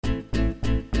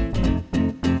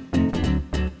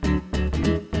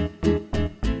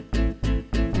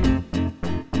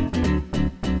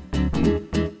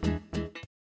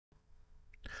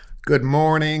Good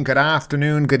morning, good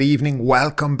afternoon, good evening.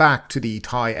 Welcome back to the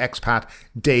Thai Expat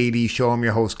Daily Show. I'm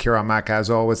your host, Kieran Mack, as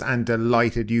always, and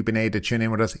delighted you've been able to tune in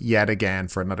with us yet again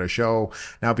for another show.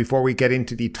 Now, before we get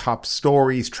into the top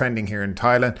stories trending here in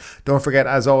Thailand, don't forget,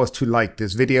 as always, to like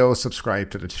this video, subscribe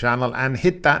to the channel, and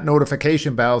hit that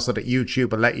notification bell so that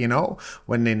YouTube will let you know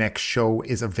when the next show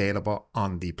is available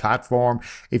on the platform.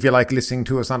 If you like listening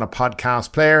to us on a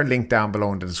podcast player, link down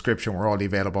below in the description where all the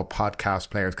available podcast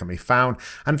players can be found.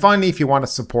 And finally, if you want to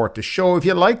support the show, if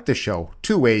you like the show,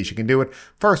 two ways you can do it.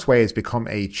 First way is become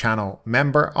a channel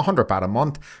member, 100 baht a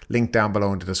month. Link down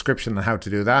below in the description on how to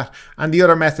do that. And the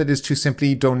other method is to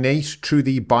simply donate through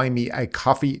the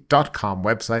buymeacoffee.com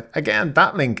website. Again,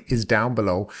 that link is down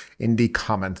below in the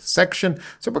comment section.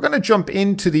 So we're going to jump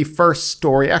into the first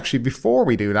story. Actually, before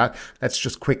we do that, let's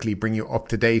just quickly bring you up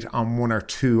to date on one or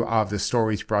two of the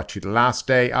stories brought to you the last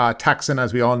day. Thaksin,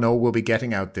 as we all know, will be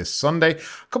getting out this Sunday.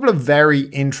 A couple of very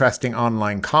interesting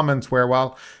online comments where,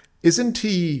 well, isn't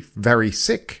he very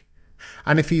sick?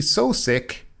 And if he's so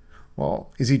sick,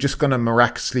 well, is he just going to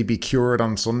miraculously be cured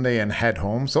on Sunday and head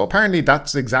home? So apparently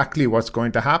that's exactly what's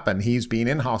going to happen. He's been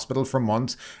in hospital for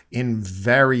months in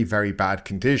very, very bad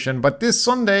condition. But this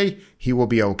Sunday, he will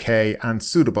be okay and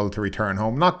suitable to return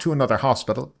home, not to another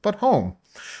hospital, but home.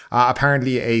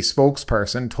 Apparently a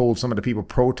spokesperson told some of the people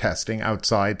protesting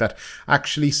outside that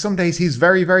actually some days he's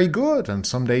very, very good and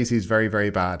some days he's very, very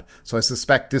bad. So I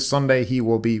suspect this Sunday he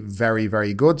will be very,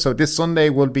 very good. So this Sunday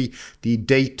will be the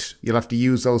date. You'll have to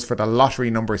use those for the lottery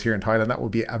numbers here in Thailand. That will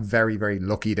be a very, very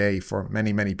lucky day for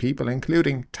many, many people,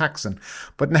 including Thaksin.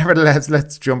 But nevertheless,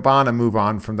 let's jump on and move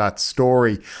on from that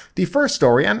story. The first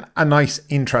story, and a nice,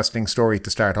 interesting story to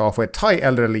start off with. Thai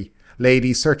elderly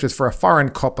lady searches for a foreign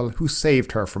couple who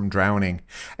saved her from drowning.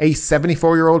 A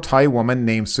 74-year-old Thai woman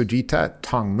named Sujita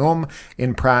Thongnum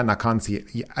in Phra Nakhon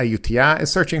Ayutthaya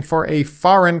is searching for a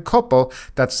foreign couple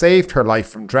that saved her life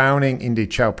from drowning in the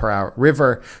Chao Phraya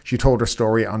River. She told her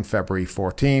story on February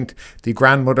 14th. The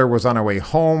grandmother was on her way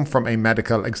home from a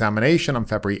medical examination on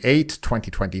February 8,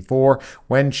 2024,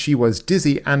 when she was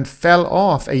dizzy and fell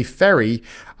off a ferry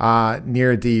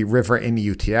near the river in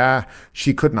Ayutthaya.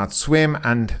 She could not swim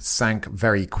and sank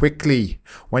very quickly.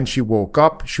 When she woke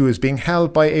up, she was being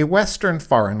held by a Western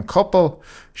foreign couple.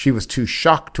 She was too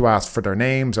shocked to ask for their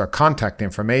names or contact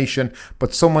information,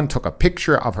 but someone took a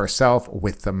picture of herself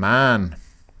with the man.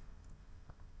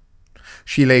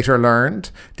 She later learned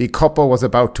the couple was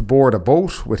about to board a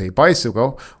boat with a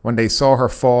bicycle. When they saw her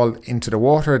fall into the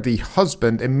water, the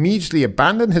husband immediately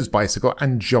abandoned his bicycle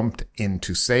and jumped in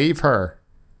to save her.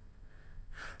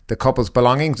 The couple's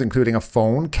belongings, including a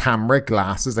phone, camera,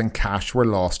 glasses and cash, were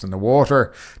lost in the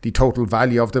water. The total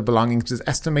value of the belongings is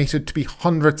estimated to be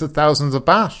hundreds of thousands of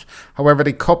baht. However,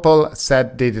 the couple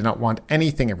said they did not want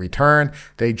anything in return.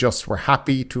 They just were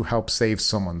happy to help save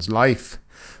someone's life.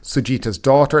 Sujita's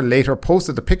daughter later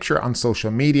posted the picture on social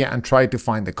media and tried to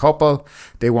find the couple.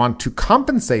 They want to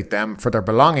compensate them for their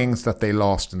belongings that they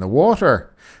lost in the water.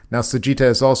 Now, Sujita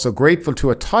is also grateful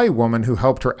to a Thai woman who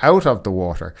helped her out of the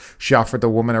water. She offered the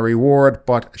woman a reward,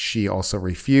 but she also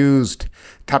refused.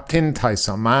 Thaptin Thai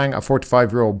Samang, a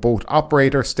 45-year-old boat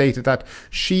operator, stated that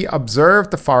she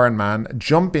observed the foreign man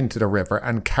jump into the river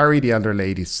and carry the elder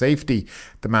lady's safety.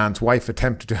 The man's wife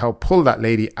attempted to help pull that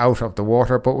lady out of the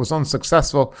water, but was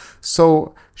unsuccessful,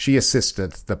 so she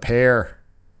assisted the pair.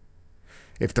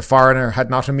 If the foreigner had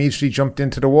not immediately jumped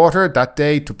into the water that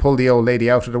day to pull the old lady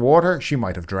out of the water, she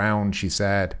might have drowned, she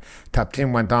said.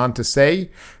 Thaptin went on to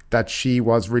say that she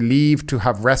was relieved to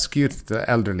have rescued the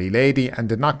elderly lady and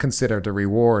did not consider the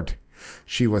reward.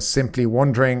 She was simply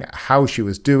wondering how she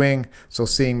was doing, so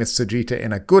seeing Miss Sujita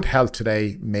in a good health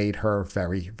today made her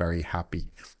very, very happy.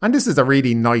 And this is a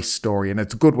really nice story, and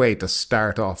it's a good way to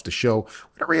start off the show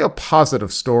with a real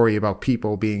positive story about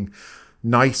people being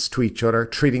nice to each other,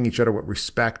 treating each other with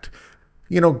respect,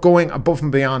 going above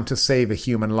and beyond to save a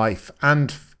human life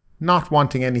and not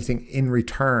wanting anything in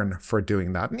return for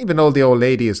doing that. And even though the old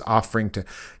lady is offering to,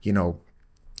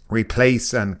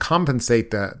 replace and compensate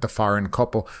the foreign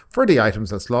couple for the items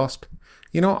that's lost,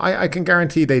 I can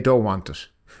guarantee they don't want it.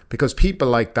 Because people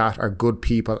like that are good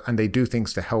people and they do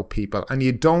things to help people. And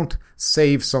you don't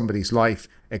save somebody's life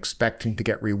expecting to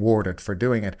get rewarded for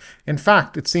doing it. In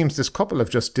fact, it seems this couple have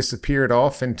just disappeared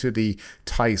off into the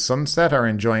Thai sunset, are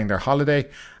enjoying their holiday.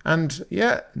 And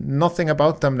yeah, nothing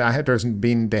about them.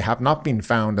 They have not been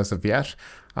found as of yet.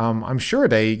 I'm sure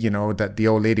that the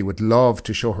old lady would love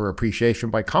to show her appreciation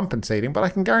by compensating, but I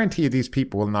can guarantee you these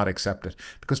people will not accept it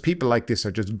because people like this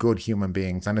are just good human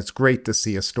beings. And it's great to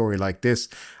see a story like this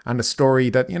and a story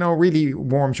that, really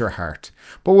warms your heart.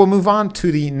 But we'll move on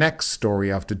to the next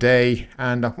story of the day.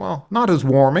 And, not as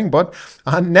warming, but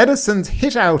netizens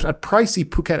hit out at pricey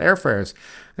Phuket airfares.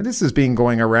 And this has been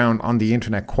going around on the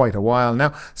internet quite a while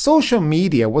now. Social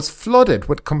media was flooded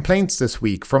with complaints this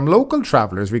week from local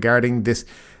travellers regarding the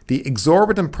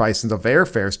exorbitant prices of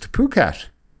airfares to Phuket.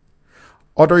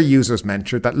 Other users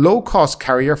mentioned that low-cost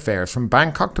carrier fares from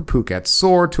Bangkok to Phuket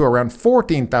soared to around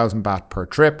 14,000 baht per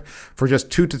trip for just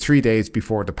 2 to 3 days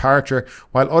before departure,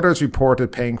 while others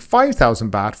reported paying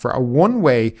 5,000 baht for a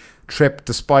one-way trip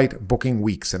despite booking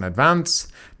weeks in advance.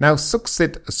 Now,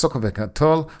 Suksit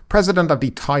Sukhavatul, president of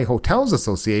the Thai Hotels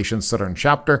Association Southern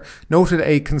Chapter, noted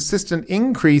a consistent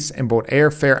increase in both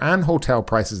airfare and hotel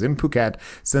prices in Phuket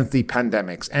since the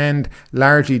pandemic's end,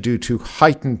 largely due to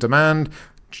heightened demand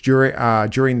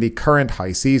during the current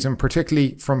high season,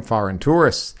 particularly from foreign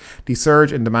tourists. The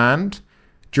surge in demand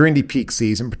during the peak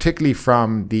season, particularly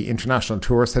from the international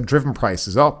tourists, had driven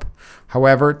prices up.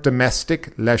 However,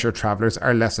 domestic leisure travellers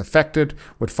are less affected,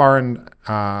 with foreign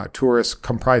tourists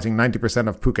comprising 90%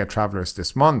 of Phuket travellers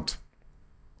this month.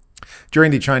 During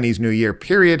the Chinese New Year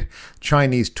period,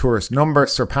 Chinese tourist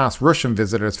numbers surpassed Russian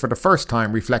visitors for the first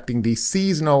time, reflecting the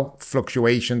seasonal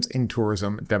fluctuations in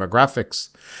tourism demographics.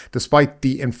 Despite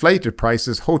the inflated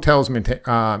prices, hotels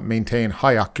maintain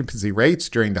high occupancy rates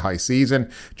during the high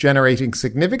season, generating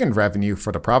significant revenue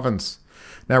for the province.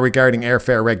 Now, regarding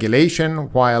airfare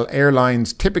regulation, while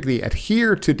airlines typically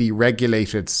adhere to the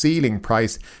regulated ceiling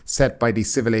price set by the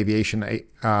Civil Aviation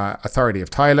Authority of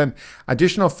Thailand,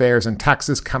 additional fares and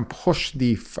taxes can push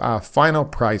the final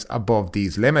price above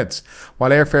these limits.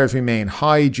 While airfares remain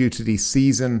high due to the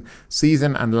season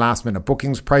and last-minute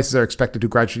bookings, prices are expected to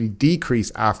gradually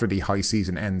decrease after the high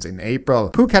season ends in April.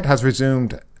 Phuket has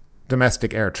resumed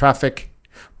domestic air traffic,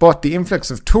 but the influx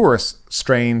of tourists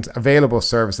strains available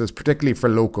services, particularly for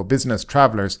local business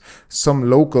travellers. Some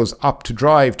locals opt to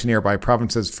drive to nearby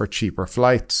provinces for cheaper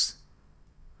flights.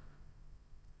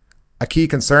 A key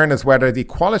concern is whether the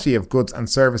quality of goods and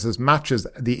services matches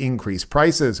the increased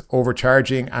prices.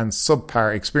 Overcharging and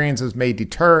subpar experiences may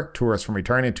deter tourists from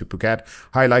returning to Phuket,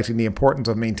 highlighting the importance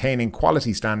of maintaining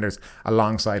quality standards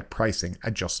alongside pricing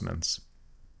adjustments.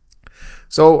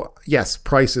 So, yes,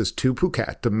 prices to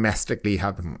Phuket domestically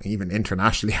even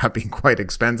internationally have been quite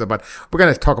expensive, but we're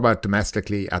going to talk about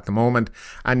domestically at the moment.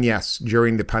 And yes,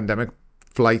 during the pandemic,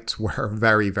 flights were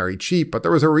very, very cheap, but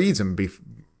there was a reason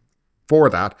for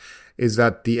that, is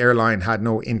that the airline had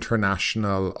no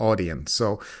international audience.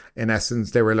 So in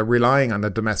essence, they were relying on the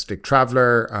domestic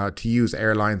traveller to use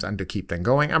airlines and to keep them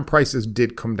going. And prices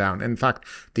did come down. In fact,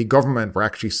 the government were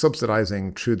actually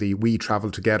subsidising through the We Travel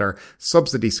Together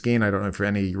subsidy scheme. I don't know if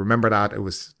any remember that. It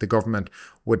was the government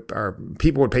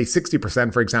people would pay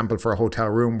 60%, for example, for a hotel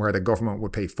room, where the government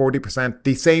would pay 40%.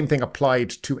 The same thing applied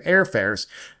to airfares.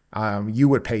 You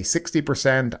would pay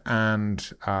 60%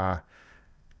 and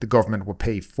the government would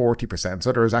pay 40%.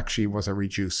 So there was a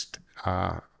reduced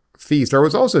fees. There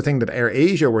was also a thing that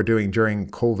AirAsia were doing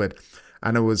during COVID,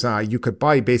 and it was you could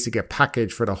buy basically a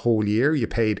package for the whole year. You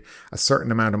paid a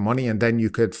certain amount of money, and then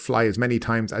you could fly as many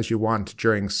times as you want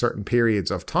during certain periods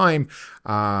of time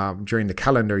during the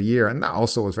calendar year. And that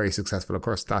also was very successful. Of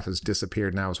course, that has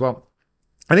disappeared now as well.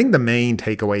 I think the main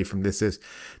takeaway from this is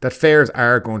that fares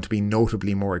are going to be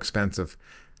notably more expensive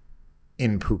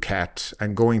in Phuket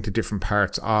and going to different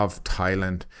parts of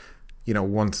Thailand,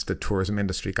 once the tourism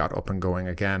industry got up and going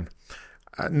again.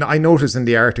 I noticed in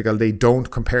the article they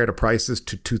don't compare the prices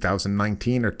to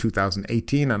 2019 or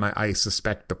 2018, and I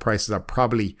suspect the prices are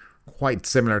probably quite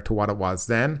similar to what it was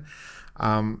then.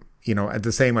 And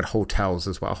the same with hotels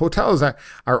as well. Hotels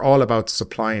are all about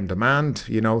supply and demand,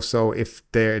 so if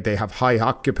they have high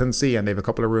occupancy and they have a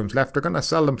couple of rooms left, they're going to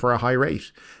sell them for a high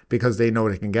rate because they know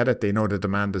they can get it. They know the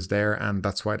demand is there, and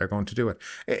that's why they're going to do it.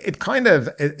 It kind of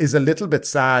is a little bit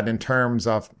sad in terms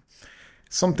of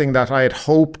something that I had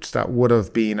hoped that would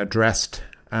have been addressed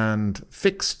and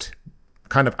fixed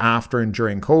kind of after and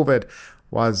during COVID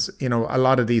was, a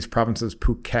lot of these provinces,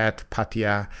 Phuket,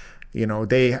 Pattaya,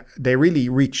 they really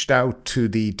reached out to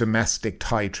the domestic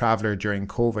Thai traveller during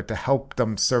COVID to help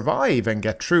them survive and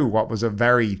get through what was a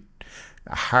very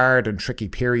hard and tricky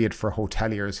period for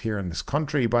hoteliers here in this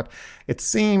country. But it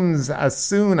seems as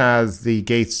soon as the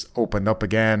gates opened up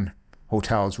again,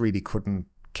 hotels really couldn't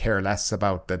care less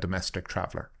about the domestic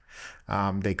traveller.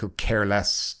 they could care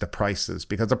less the prices,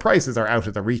 because the prices are out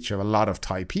of the reach of a lot of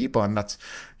Thai people, and that's,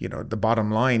 the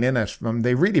bottom line in it.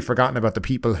 They've really forgotten about the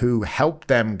people who helped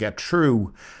them get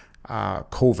through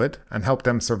COVID and helped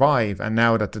them survive. And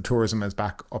now that the tourism is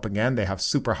back up again, they have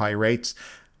super high rates.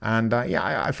 And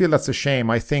I feel that's a shame.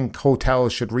 I think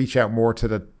hotels should reach out more to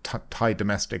the Thai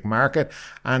domestic market,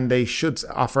 and they should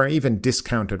offer even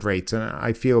discounted rates. And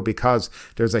I feel because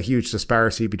there's a huge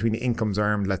disparity between the incomes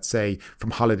earned, let's say,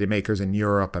 from holidaymakers in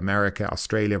Europe, America,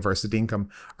 Australia versus the income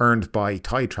earned by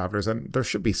Thai travelers, and there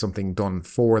should be something done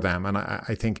for them. And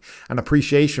I think an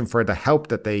appreciation for the help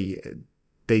that they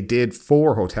did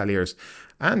for hoteliers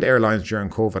and airlines during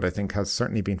COVID, I think, has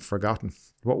certainly been forgotten.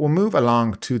 But we'll move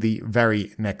along to the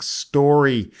very next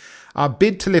story. A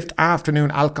bid to lift afternoon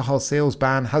alcohol sales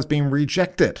ban has been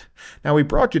rejected. Now, we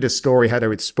brought you this story,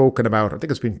 Heather. It's spoken about, I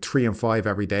think it's been 3 and 5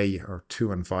 every day, or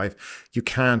 2 and 5. You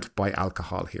can't buy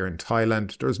alcohol here in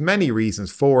Thailand. There's many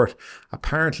reasons for it.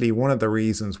 Apparently, one of the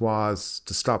reasons was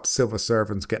to stop civil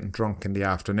servants getting drunk in the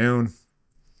afternoon.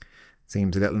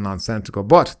 Seems a little nonsensical,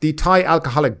 but the Thai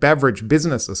Alcoholic Beverage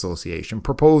Business Association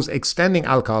proposed extending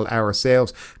alcohol hour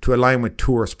sales to align with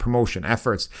tourist promotion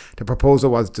efforts. The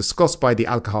proposal was discussed by the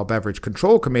Alcohol Beverage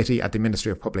Control Committee at the Ministry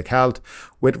of Public Health,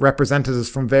 with representatives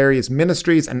from various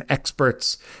ministries and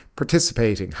experts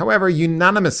participating. However,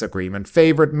 unanimous agreement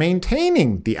favoured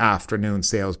maintaining the afternoon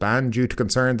sales ban due to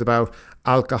concerns about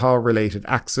alcohol-related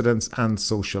accidents and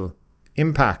social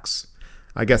impacts.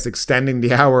 I guess extending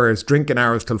the hours, drinking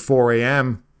hours till 4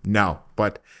 a.m. No,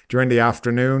 but during the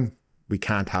afternoon, we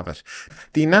can't have it.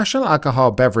 The National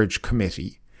Alcohol Beverage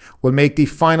Committee will make the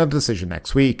final decision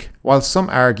next week. While some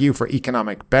argue for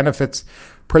economic benefits,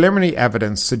 preliminary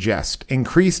evidence suggests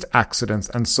increased accidents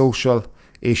and social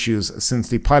issues since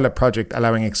the pilot project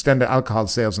allowing extended alcohol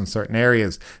sales in certain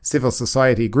areas. Civil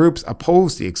society groups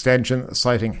oppose the extension,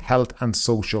 citing health and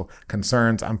social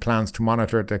concerns, and plans to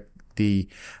monitor the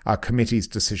committee's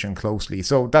decision closely.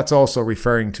 So that's also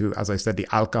referring to, as I said, the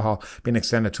alcohol being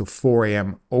extended to 4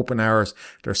 a.m. open hours.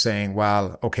 They're saying,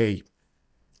 well, okay,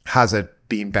 has it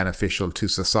been beneficial to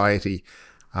society?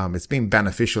 It's been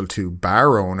beneficial to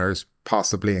bar owners,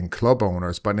 possibly, and club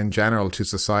owners, but in general to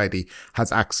society.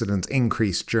 Has accidents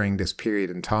increased during this period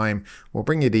in time? We'll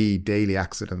bring you the daily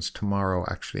accidents tomorrow,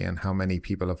 actually, and how many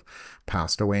people have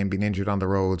passed away and been injured on the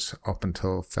roads up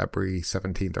until February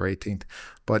 17th or 18th.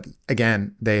 But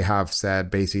again, they have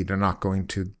said basically they're not going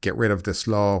to get rid of this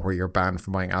law where you're banned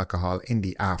from buying alcohol in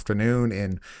the afternoon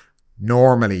in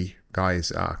normally,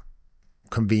 guys,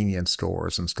 convenience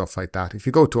stores and stuff like that. If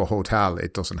you go to a hotel,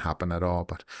 it doesn't happen at all.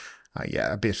 But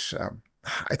a bit.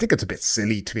 I think it's a bit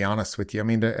silly, to be honest with you. I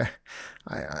mean,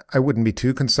 I wouldn't be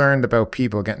too concerned about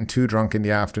people getting too drunk in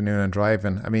the afternoon and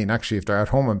driving. I mean, actually, if they're at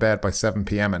home in bed by 7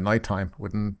 p.m. at night time,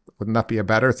 wouldn't that be a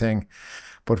better thing?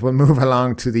 But we'll move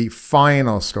along to the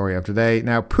final story of today.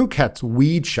 Now, Phuket's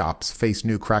weed shops face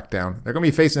new crackdown. They're going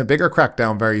to be facing a bigger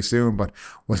crackdown very soon, but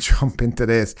we'll jump into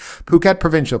this. Phuket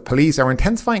Provincial Police are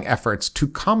intensifying efforts to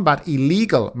combat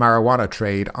illegal marijuana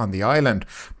trade on the island,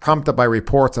 prompted by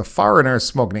reports of foreigners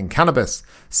smuggling cannabis,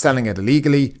 selling it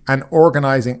illegally, and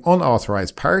organising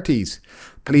unauthorised parties.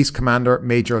 Police Commander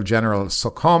Major General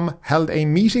Sukhum held a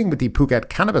meeting with the Phuket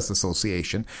Cannabis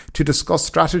Association to discuss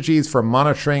strategies for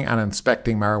monitoring and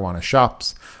inspecting marijuana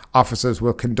shops. Officers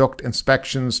will conduct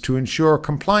inspections to ensure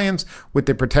compliance with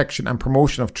the Protection and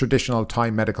Promotion of Traditional Thai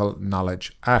Medical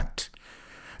Knowledge Act.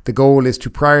 The goal is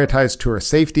to prioritise tourist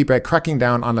safety by cracking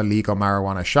down on illegal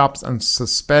marijuana shops and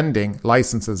suspending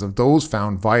licences of those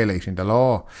found violating the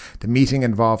law. The meeting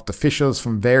involved officials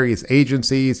from various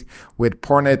agencies, with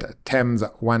Pornit Thames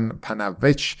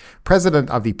Wanpanavich,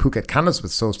 president of the Phuket Cannabis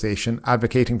Association,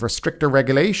 advocating for stricter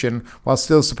regulation while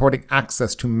still supporting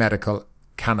access to medical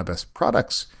cannabis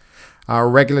products. Our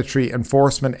regulatory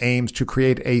enforcement aims to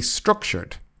create a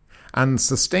structured and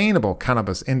sustainable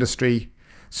cannabis industry,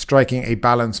 striking a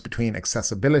balance between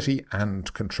accessibility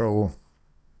and control.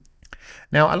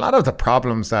 Now, a lot of the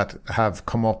problems that have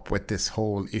come up with this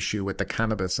whole issue with the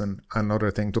cannabis and other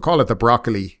things, we'll call it the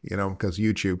broccoli, because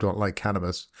YouTube don't like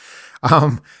cannabis,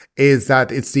 is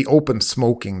that it's the open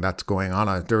smoking that's going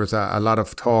on. There was a lot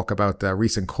of talk about the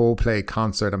recent Coldplay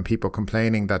concert and people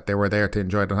complaining that they were there to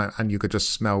enjoy the time and you could just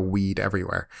smell weed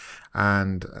everywhere.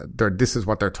 And this is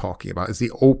what they're talking about, is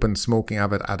the open smoking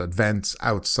of it at events,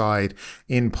 outside,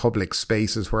 in public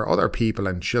spaces where other people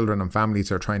and children and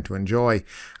families are trying to enjoy.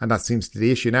 And that seems to be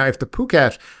the issue. Now, if the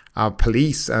Phuket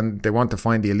police and they want to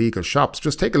find the illegal shops,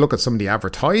 just take a look at some of the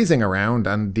advertising around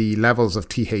and the levels of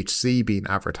THC being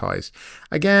advertised.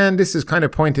 Again, this is kind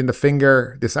of pointing the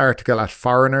finger, this article, at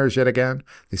foreigners yet again.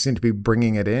 They seem to be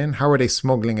bringing it in. How are they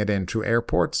smuggling it in? Through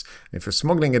airports? If you're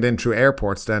smuggling it in through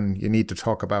airports, then you need to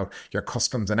talk about your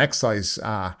customs and excise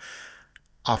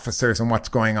officers and what's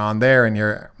going on there and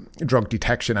your drug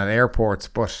detection at airports.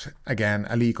 But again,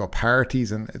 illegal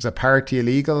parties, and is a party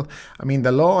illegal? I mean,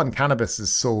 the law on cannabis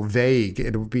is so vague,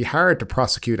 it would be hard to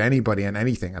prosecute anybody and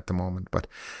anything at the moment, but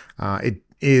it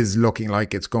is looking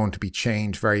like it's going to be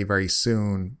changed very, very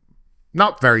soon.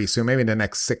 Not very soon, maybe in the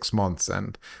next 6 months,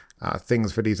 and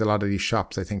things for a lot of these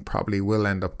shops, I think, probably will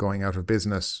end up going out of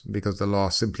business because the law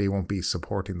simply won't be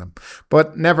supporting them.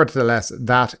 But nevertheless,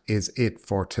 that is it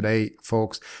for today,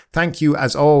 folks. Thank you,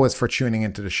 as always, for tuning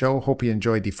into the show. Hope you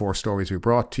enjoyed the 4 stories we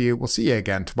brought to you. We'll see you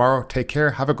again tomorrow. Take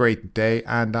care, have a great day,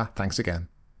 and thanks again.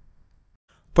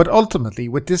 But ultimately,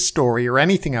 with this story or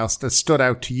anything else that stood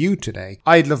out to you today,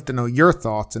 I'd love to know your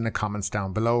thoughts in the comments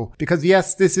down below. Because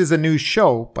yes, this is a news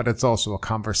show, but it's also a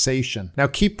conversation. Now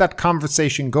keep that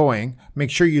conversation going.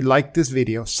 Make sure you like this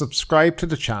video, subscribe to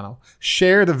the channel,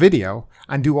 share the video,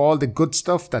 and do all the good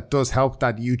stuff that does help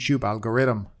that YouTube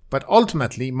algorithm. But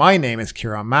ultimately, my name is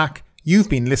Kieran Mack. You've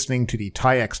been listening to the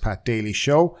Thai Expat Daily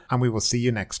Show, and we will see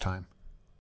you next time.